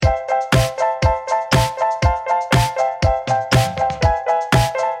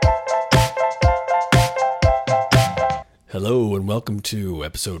welcome to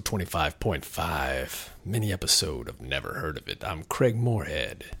episode 25.5, mini episode of Never Heard of It. I'm Craig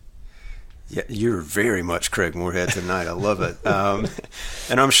Moorhead. Yeah, you're very much Craig Moorhead tonight. I love it.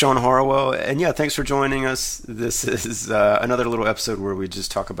 And I'm Sean Harwell. And yeah, thanks for joining us. This is another little episode where we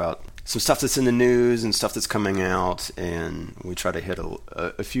just talk about some stuff that's in the news and stuff that's coming out. And we try to hit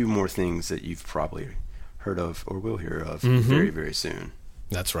a few more things that you've probably heard of or will hear of very, very soon.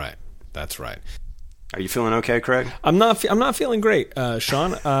 That's right. That's right. Are you feeling okay, Craig? I'm not feeling great,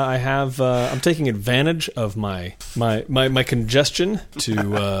 Sean. I'm taking advantage of my congestion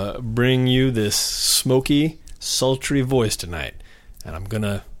to bring you this smoky, sultry voice tonight, and I'm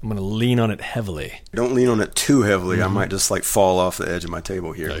gonna lean on it heavily. Don't lean on it too heavily. I might just fall off the edge of my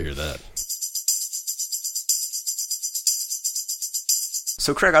table here. I hear that.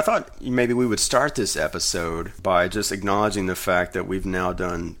 So, Craig, I thought maybe we would start this episode by just acknowledging the fact that we've now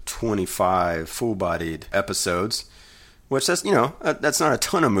done 25 full-bodied episodes, which that's not a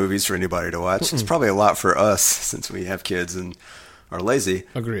ton of movies for anybody to watch. It's probably a lot for us since we have kids and are lazy.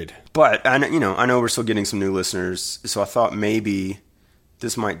 Agreed. But I know we're still getting some new listeners, so I thought maybe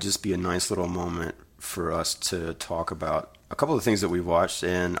this might just be a nice little moment for us to talk about a couple of things that we've watched.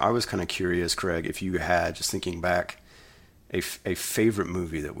 And I was kind of curious, Craig, if you had, just thinking back, a favorite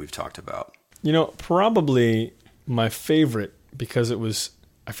movie that we've talked about. Probably my favorite, because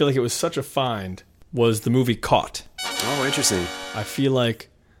I feel like it was such a find, was the movie Caught. Oh, interesting. I feel like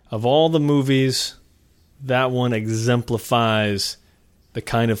of all the movies, that one exemplifies the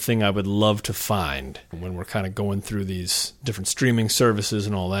kind of thing I would love to find when we're kind of going through these different streaming services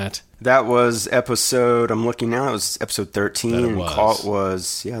and all that. That was episode, I'm looking now, it was episode 13. That it was. Caught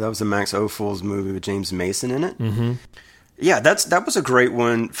was, that was a Max Ophuls movie with James Mason in it. Mm-hmm. Yeah, that was a great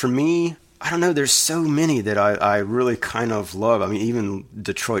one. For me, I don't know, there's so many that I really kind of love. I mean, even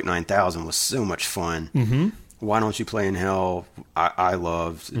Detroit 9000 was so much fun. Mm-hmm. Why Don't You Play in Hell, I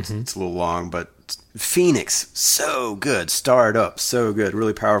loved. It's a little long, but Phoenix, so good. Starred Up, so good.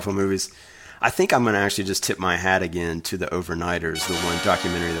 Really powerful movies. I think I'm going to actually just tip my hat again to The Overnighters, the one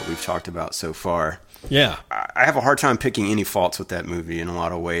documentary that we've talked about so far. Yeah. I have a hard time picking any faults with that movie in a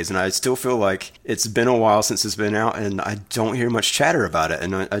lot of ways, and I still feel like it's been a while since it's been out, and I don't hear much chatter about it,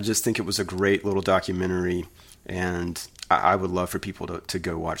 and I just think it was a great little documentary, and I would love for people to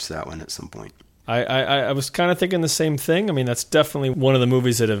go watch that one at some point. I was kind of thinking the same thing. I mean, that's definitely one of the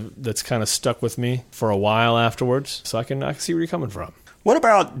movies that's kind of stuck with me for a while afterwards, so I can see where you're coming from. What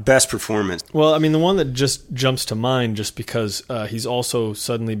about best performance? Well, I mean, the one that just jumps to mind, just because he's also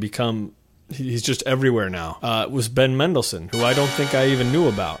suddenly become... He's just everywhere now. Was Ben Mendelsohn, who I don't think I even knew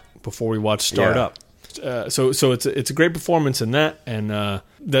about before we watched Start Up. So it's a great performance in that, and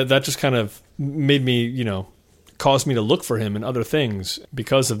that just kind of made me, caused me to look for him in other things.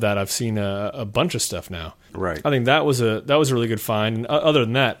 Because of that, I've seen a bunch of stuff now. Right. I think that was a really good find. And other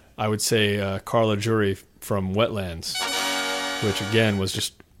than that, I would say Carla Juri from Wetlands, which again was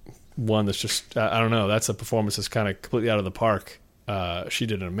just one that's just I don't know. That's a performance that's kind of completely out of the park. She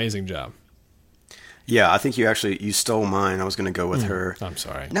did an amazing job. Yeah, I think you stole mine. I was going to go with her. I'm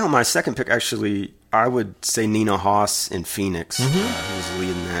sorry. No, my second pick, actually, I would say Nina Hoss in Phoenix, who's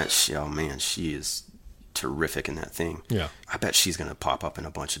leading that. She is terrific in that thing. Yeah. I bet she's going to pop up in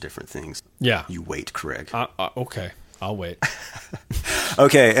a bunch of different things. Yeah. You wait, Craig. Okay, I'll wait.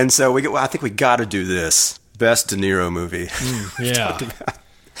 Okay, and so I think we got to do this. Best De Niro movie. Yeah.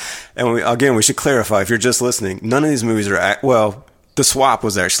 And we should clarify, if you're just listening, none of these movies are... The Swap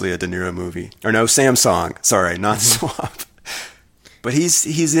was actually a De Niro movie. Or no, Samsung. Sorry, not Swap. But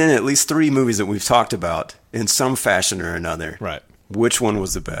he's in at least 3 movies that we've talked about in some fashion or another. Right. Which one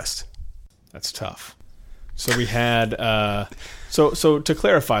was the best? That's tough. So we had... So to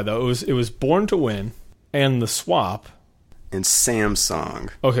clarify, though, it was Born to Win and The Swap. And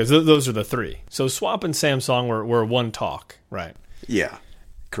Samsung. Okay, so those are the 3. So Swap and Samsung were one talk, right? Yeah,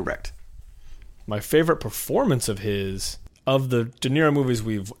 correct. My favorite performance of his... Of the De Niro movies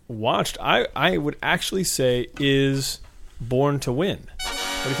we've watched, I would actually say is Born to Win.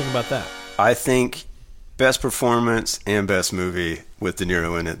 What do you think about that? I think best performance and best movie with De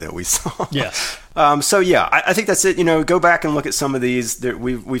Niro in it that we saw. Yes. I think that's it. Go back and look at some of these.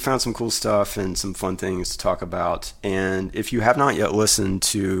 We found some cool stuff and some fun things to talk about. And if you have not yet listened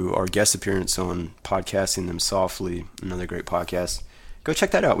to our guest appearance on Podcasting Them Softly, another great podcast, go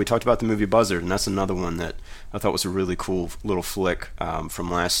check that out. We talked about the movie Buzzard, and that's another one that I thought was a really cool little flick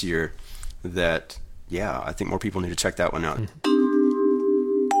from last year that, I think more people need to check that one out.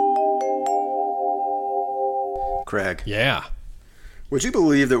 Craig. Yeah. Would you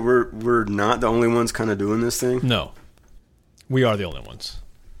believe that we're not the only ones kind of doing this thing? No. We are the only ones.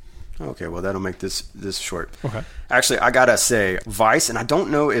 Okay, well, that'll make this short. Okay. Actually, I gotta say, Vice, and I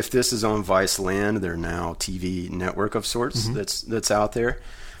don't know if this is on Vice Land, their now TV network of sorts that's out there,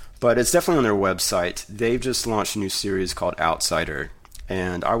 but it's definitely on their website. They've just launched a new series called Outsider,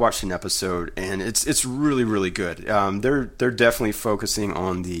 and I watched an episode, and it's really, really good. They're definitely focusing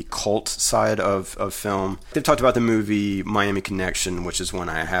on the cult side of film. They've talked about the movie Miami Connection, which is one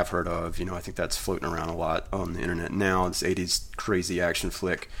I have heard of. You know, I think that's floating around a lot on the internet now. This 80s crazy action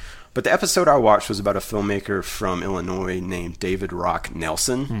flick. But the episode I watched was about a filmmaker from Illinois named David Rock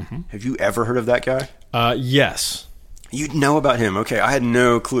Nelson. Mm-hmm. Have you ever heard of that guy? Yes. You know about him. Okay, I had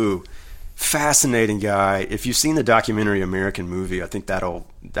no clue. Fascinating guy. If you've seen the documentary American Movie, I think that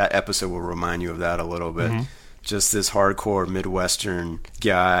episode will remind you of that a little bit. Mm-hmm. Just this hardcore Midwestern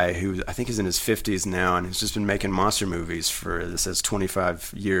guy who I think is in his 50s now and has just been making monster movies for, this says,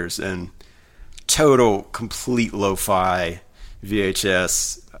 25 years. And total, complete lo-fi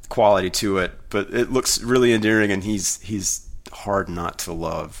VHS quality to it, but it looks really endearing, and he's hard not to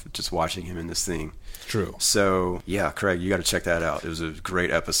love just watching him in this thing. True. So yeah, Craig, you got to check that out. It was a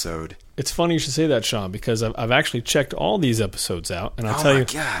great episode. It's funny you should say that, Sean, because I've actually checked all these episodes out, and I'll tell you,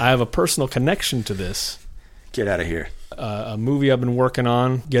 I have a personal connection to this. Get out of here. A movie I've been working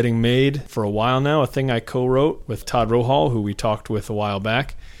on getting made for a while now, a thing I co-wrote with Todd Rohal, who we talked with a while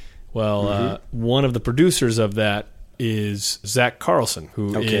back. Well, one of the producers of that is Zach Carlson,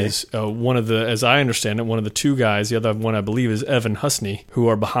 who is one of the, as I understand it, one of the two guys. The other one, I believe, is Evan Husney, who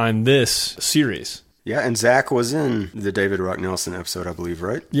are behind this series. Yeah, and Zach was in the David Rock Nelson episode, I believe,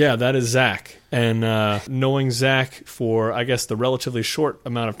 right? Yeah, that is Zach. And knowing Zach for, I guess, the relatively short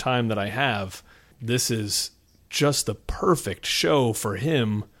amount of time that I have, this is just the perfect show for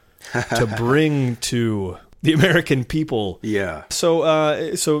him to bring to the American people. Yeah.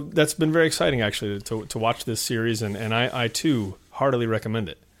 So that's been very exciting, actually, to watch this series, and I too heartily recommend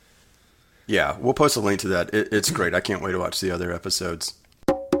it. Yeah, we'll post a link to that. It's great. I can't wait to watch the other episodes.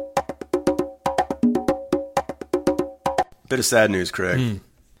 Bit of sad news, Craig.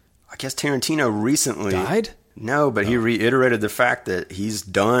 I guess Tarantino recently died? No, but he reiterated the fact that he's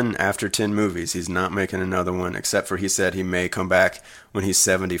done after 10 movies. He's not making another one, except for he said he may come back when he's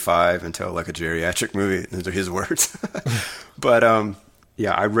 75 and tell like a geriatric movie. Those are his words. But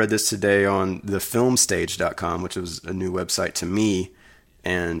yeah, I read this today on thefilmstage.com, which was a new website to me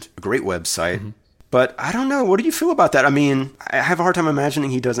and a great website. Mm-hmm. But I don't know. What do you feel about that? I mean, I have a hard time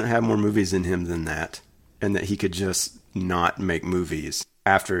imagining he doesn't have more movies in him than that, and that he could just not make movies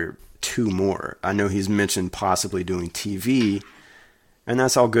after 2 more. I know he's mentioned possibly doing TV, and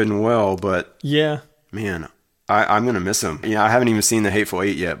that's all good and well, but yeah, man, I'm going to miss him. Yeah, I haven't even seen The Hateful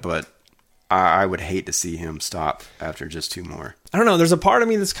Eight yet, but I would hate to see him stop after just 2 more. I don't know. There's a part of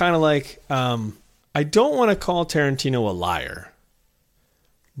me that's kind of like, I don't want to call Tarantino a liar,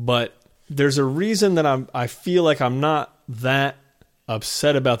 but there's a reason that I feel like I'm not that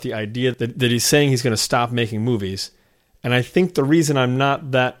upset about the idea that he's saying he's going to stop making movies. And I think the reason I'm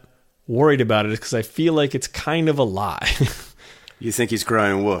not that worried about it is because I feel like it's kind of a lie. You think he's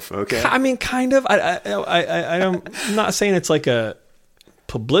crying wolf? Okay. I mean, kind of. I'm not saying it's like a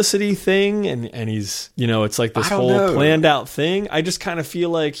publicity thing, and he's, it's like this whole planned out thing. I just kind of feel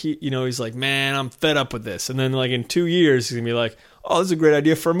like he's like, man, I'm fed up with this. And then like in 2 years, he's gonna be like, oh, this is a great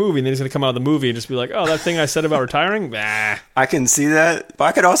idea for a movie. And then he's going to come out of the movie and just be like, oh, that thing I said about retiring? Bah. I can see that. But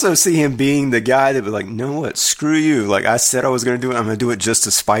I could also see him being the guy that would be like, no, what? Screw you. Like, I said I was going to do it. I'm going to do it just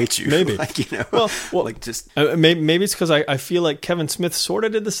to spite you. Maybe. Like, well like just. Maybe it's because I feel like Kevin Smith sort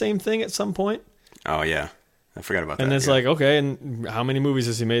of did the same thing at some point. Oh, yeah. I forgot about that. And it's like, okay, and how many movies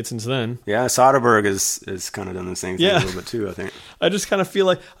has he made since then? Yeah, Soderbergh is kind of done the same thing a little bit too, I think. I just kind of feel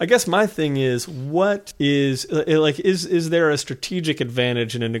like, I guess my thing is, is there a strategic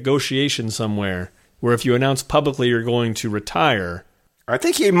advantage in a negotiation somewhere where if you announce publicly you're going to retire? I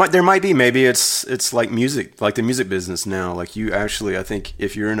think there might be. Maybe it's like music, like the music business now. Like you actually, I think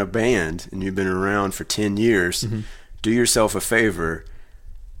if you're in a band and you've been around for 10 years, do yourself a favor.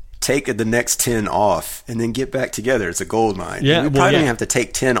 Take the next 10 off and then get back together. It's a gold mine. Yeah, you probably don't have to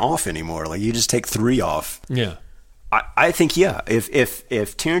take 10 off anymore. Like you just take 3 off. Yeah. I think, yeah, if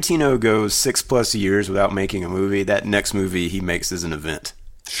Tarantino goes 6+ years without making a movie, that next movie he makes is an event.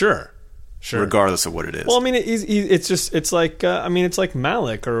 Sure. Regardless of what it is. Well, I mean, it's like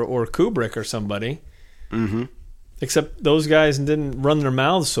Malick or Kubrick or somebody. Mm-hmm. Except those guys didn't run their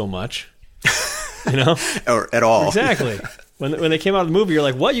mouths so much, or at all. Exactly. When they came out of the movie, you're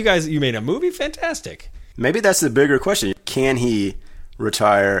like, what? You made a movie? Fantastic. Maybe that's the bigger question. Can he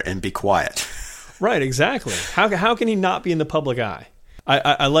retire and be quiet? Right, exactly. How can he not be in the public eye?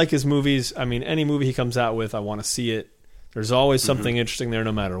 I like his movies. I mean, any movie he comes out with, I want to see it. There's always something interesting there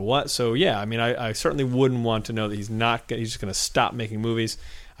no matter what. So, yeah, I mean, I certainly wouldn't want to know that he's just going to stop making movies.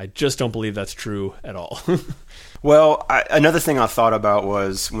 I just don't believe that's true at all. Well, another thing I thought about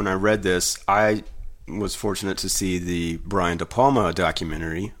was when I read this, I was fortunate to see the Brian De Palma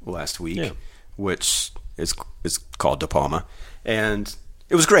documentary last week, which is called De Palma. And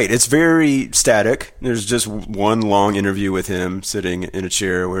it was great. It's very static. There's just one long interview with him sitting in a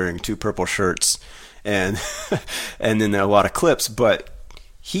chair wearing 2 purple shirts and and then a lot of clips. But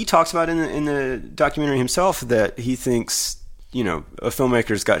he talks about in the documentary himself that he thinks, you know, a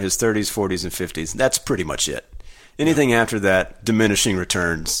filmmaker's got his 30s, 40s, and 50s. That's pretty much it. Anything after that, diminishing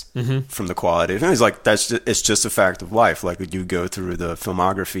returns from the quality. And he's like, it's just a fact of life. Like, you go through the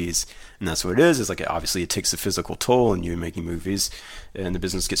filmographies, and that's what it is. It's like, obviously, it takes a physical toll on you making movies, and the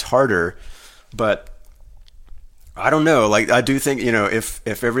business gets harder. But I don't know. Like, I do think, you know, if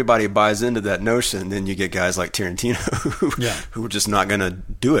everybody buys into that notion, then you get guys like Tarantino who are just not going to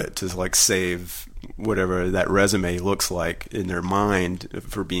do it to, like, save whatever that resume looks like in their mind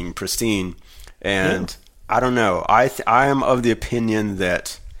for being pristine. And I don't know. I am of the opinion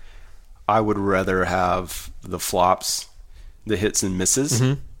that I would rather have the flops, the hits and misses.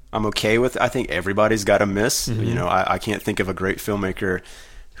 I'm okay with it. I think everybody's got a miss. You know, I can't think of a great filmmaker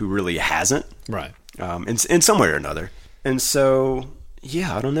who really hasn't. Right. In some way or another. And so,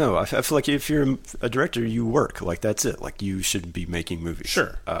 yeah, I don't know. I feel like if you're a director, you work. Like, that's it. Like, you should be making movies.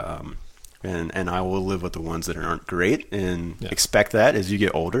 Sure. And I will live with the ones that aren't great and expect that as you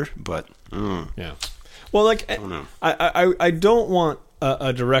get older. But, yeah. Well, like, I don't know. I don't want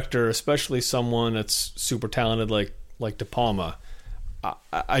a director, especially someone that's super talented like De Palma.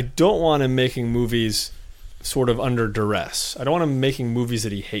 I don't want him making movies sort of under duress. I don't want him making movies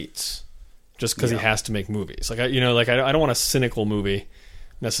that he hates just because he has to make movies. Like, I don't want a cynical movie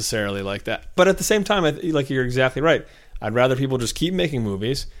necessarily like that. But at the same time, like, you're exactly right. I'd rather people just keep making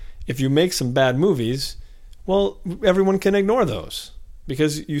movies. If you make some bad movies, well, everyone can ignore those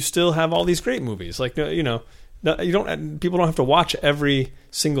because you still have all these great movies. Like, you know, people don't have to watch every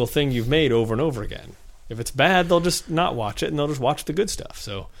single thing you've made over and over again. If it's bad, they'll just not watch it and they'll just watch the good stuff.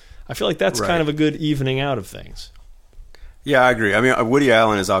 So I feel like that's kind of a good evening out of things. Yeah, I agree. I mean, Woody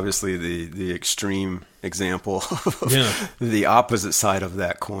Allen is obviously the extreme example of the opposite side of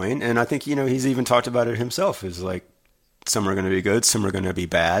that coin. And I think, you know, he's even talked about it himself. Is like, some are going to be good, some are going to be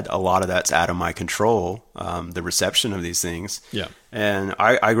bad. A lot of that's out of my control, the reception of these things. Yeah. And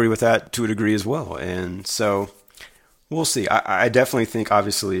I agree with that to a degree as well. And so we'll see. I definitely think,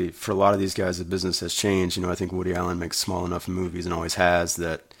 obviously, for a lot of these guys, the business has changed. You know, I think Woody Allen makes small enough movies and always has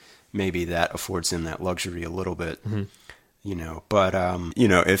that maybe that affords him that luxury a little bit. You know, but, you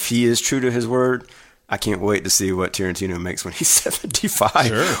know, if he is true to his word, I can't wait to see what Tarantino makes when he's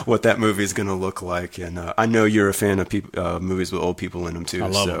 75, what that movie is going to look like. And I know you're a fan of movies with old people in them, too. I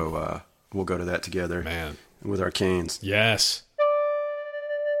love them. We'll go to that together with our canes. Yes.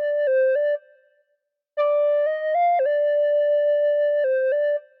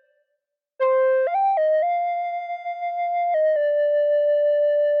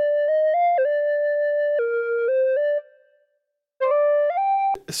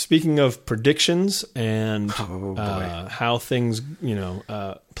 Speaking of predictions and how things, you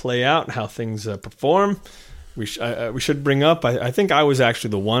know, play out, how things perform, we should bring up. I think I was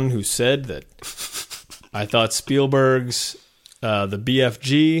actually the one who said that I thought Spielberg's The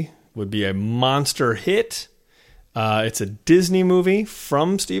BFG would be a monster hit. It's a Disney movie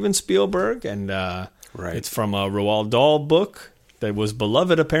from Steven Spielberg, and it's from a Roald Dahl book that was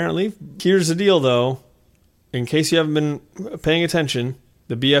beloved, apparently. Here's the deal, though. In case you haven't been paying attention,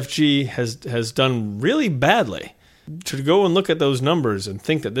 the BFG has done really badly. To go and look at those numbers and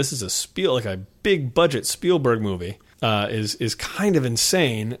think that this is a big budget Spielberg movie is kind of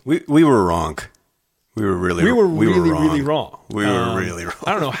insane. We were wrong. We were really wrong. We were really wrong.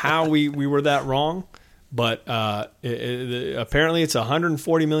 I don't know how we were that wrong, but apparently it's a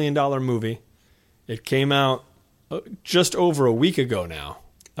 $140 million movie. It came out just over a week ago now.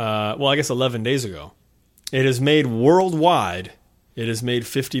 Well, I guess 11 days ago. It has made worldwide. It has made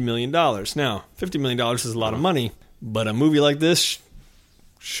 $50 million. Now, $50 million is a lot of money, but a movie like this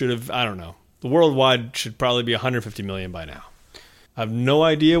should have, I don't know, the worldwide should probably be $150 million by now. I have no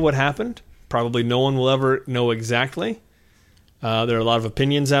idea what happened. Probably no one will ever know exactly. There are a lot of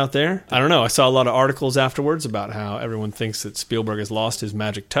opinions out there. I don't know. I saw a lot of articles afterwards about how everyone thinks that Spielberg has lost his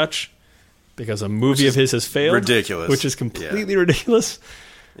magic touch because a movie of his has failed. Ridiculous. Which is completely ridiculous.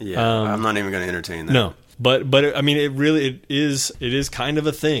 Yeah, I'm not even going to entertain that. No. But I mean, it is kind of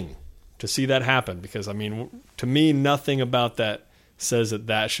a thing to see that happen because, I mean, to me, nothing about that says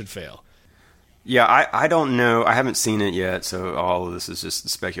that should fail. Yeah, I don't know. I haven't seen it yet, so all of this is just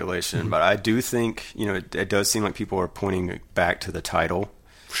speculation. But I do think, it does seem like people are pointing back to the title.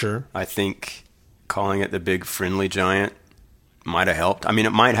 Sure. I think calling it the Big Friendly Giant might have helped. I mean,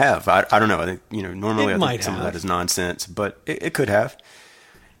 it might have. I don't know. I think, normally I think some of that is nonsense, but it could have.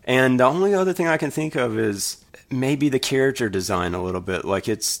 And the only other thing I can think of is maybe the character design a little bit. Like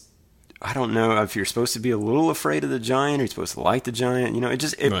I don't know if you're supposed to be a little afraid of the giant or you're supposed to like the giant.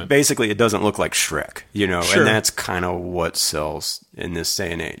 Right. Basically it doesn't look like Shrek, Sure. And that's kind of what sells in this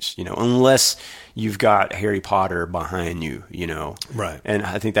day and age, unless you've got Harry Potter behind you, Right. And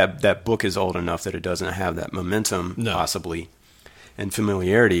I think that book is old enough that it doesn't have that momentum, possibly, and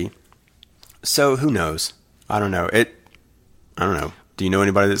familiarity. So who knows? I don't know. I don't know. Do you know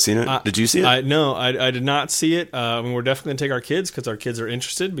anybody that's seen it? Did you see it? No, I did not see it. We're definitely going to take our kids because our kids are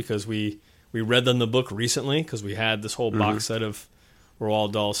interested because we read them the book recently because we had this whole box set of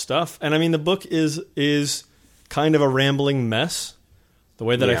Roald Dahl stuff. And I mean, the book is kind of a rambling mess, the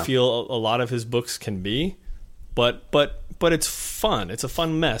way that I feel a lot of his books can be. But it's fun. It's a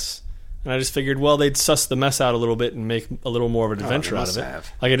fun mess. And I just figured, well, they'd suss the mess out a little bit and make a little more of an adventure out of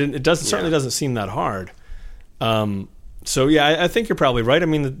it. Like it certainly doesn't seem that hard. So yeah, I think you're probably right. I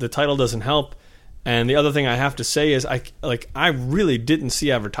mean, the title doesn't help, and the other thing I have to say is I really didn't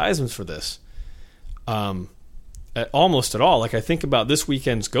see advertisements for this, almost at all. Like I think about this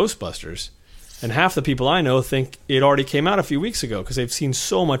weekend's Ghostbusters, and half the people I know think it already came out a few weeks ago because they've seen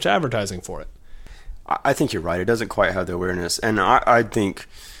so much advertising for it. I think you're right. It doesn't quite have the awareness, and I think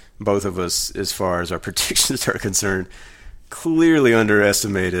both of us, as far as our predictions are concerned, clearly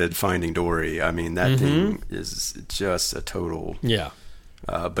underestimated Finding Dory. I mean, that thing is just a total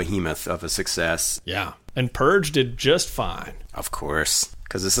behemoth of a success. Yeah. And Purge did just fine. Of course,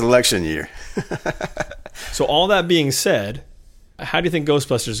 because it's an election year. So all that being said, how do you think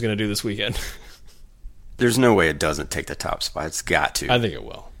Ghostbusters is going to do this weekend? There's no way it doesn't take the top spot. It's got to. I think it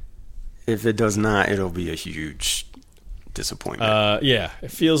will. If it does not, it'll be a huge disappointment. Yeah.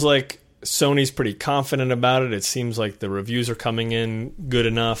 It feels like Sony's pretty confident about it. It seems like the reviews are coming in good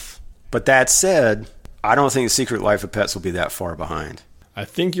enough. But that said, I don't think Secret Life of Pets will be that far behind. I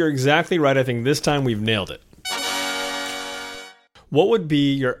think you're exactly right. I think this time we've nailed it. What would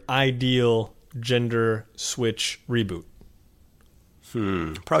be your ideal gender switch reboot?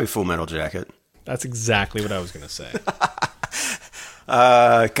 Probably Full Metal Jacket. That's exactly what I was going to say.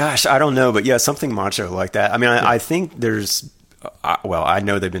 Gosh, I don't know. But yeah, something macho like that. I mean, I think there's... I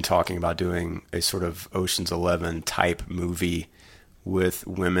know they've been talking about doing a sort of Ocean's 11 type movie with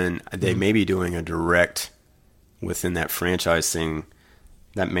women. They may be doing a direct within that franchise thing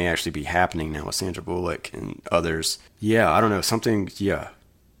that may actually be happening now with Sandra Bullock and others. Yeah, I don't know. Something,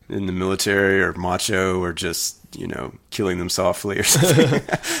 in the military or macho or just, killing them softly or something.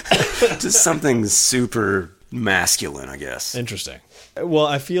 Just something super masculine, I guess. Interesting. Well,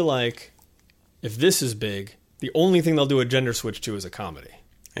 I feel like if this is big... the only thing they'll do a gender switch to is a comedy.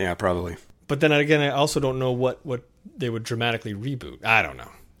 Yeah, probably. But then again, I also don't know what they would dramatically reboot. I don't know.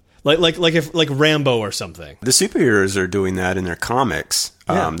 Like Rambo or something. The superheroes are doing that in their comics,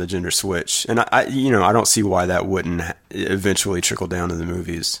 the gender switch. And I don't see why that wouldn't eventually trickle down to the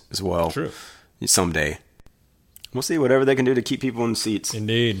movies as well. True. Someday. We'll see whatever they can do to keep people in seats.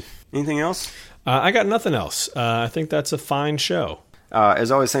 Indeed. Anything else? I got nothing else. I think that's a fine show. As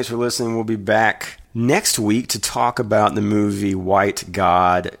always, thanks for listening. We'll be back next week to talk about the movie White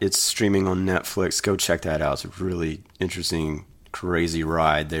God. It's streaming on Netflix. Go check that out. It's a really interesting, crazy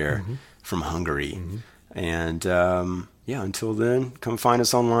ride there from Hungary. And until then, come find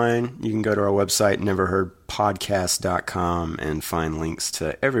us online. You can go to our website, neverheardpodcast.com, and find links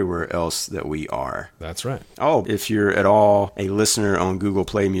to everywhere else that we are. That's right. Oh, if you're at all a listener on Google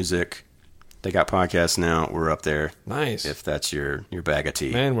Play Music, they got podcasts now. We're up there. Nice. If that's your bag of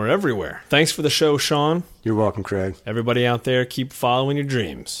tea. Man, we're everywhere. Thanks for the show, Sean. You're welcome, Craig. Everybody out there, keep following your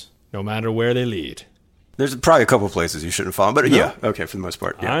dreams, no matter where they lead. There's probably a couple of places you shouldn't follow, but okay, for the most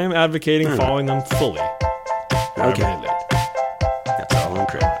part. Yeah. I'm advocating following them fully. Okay.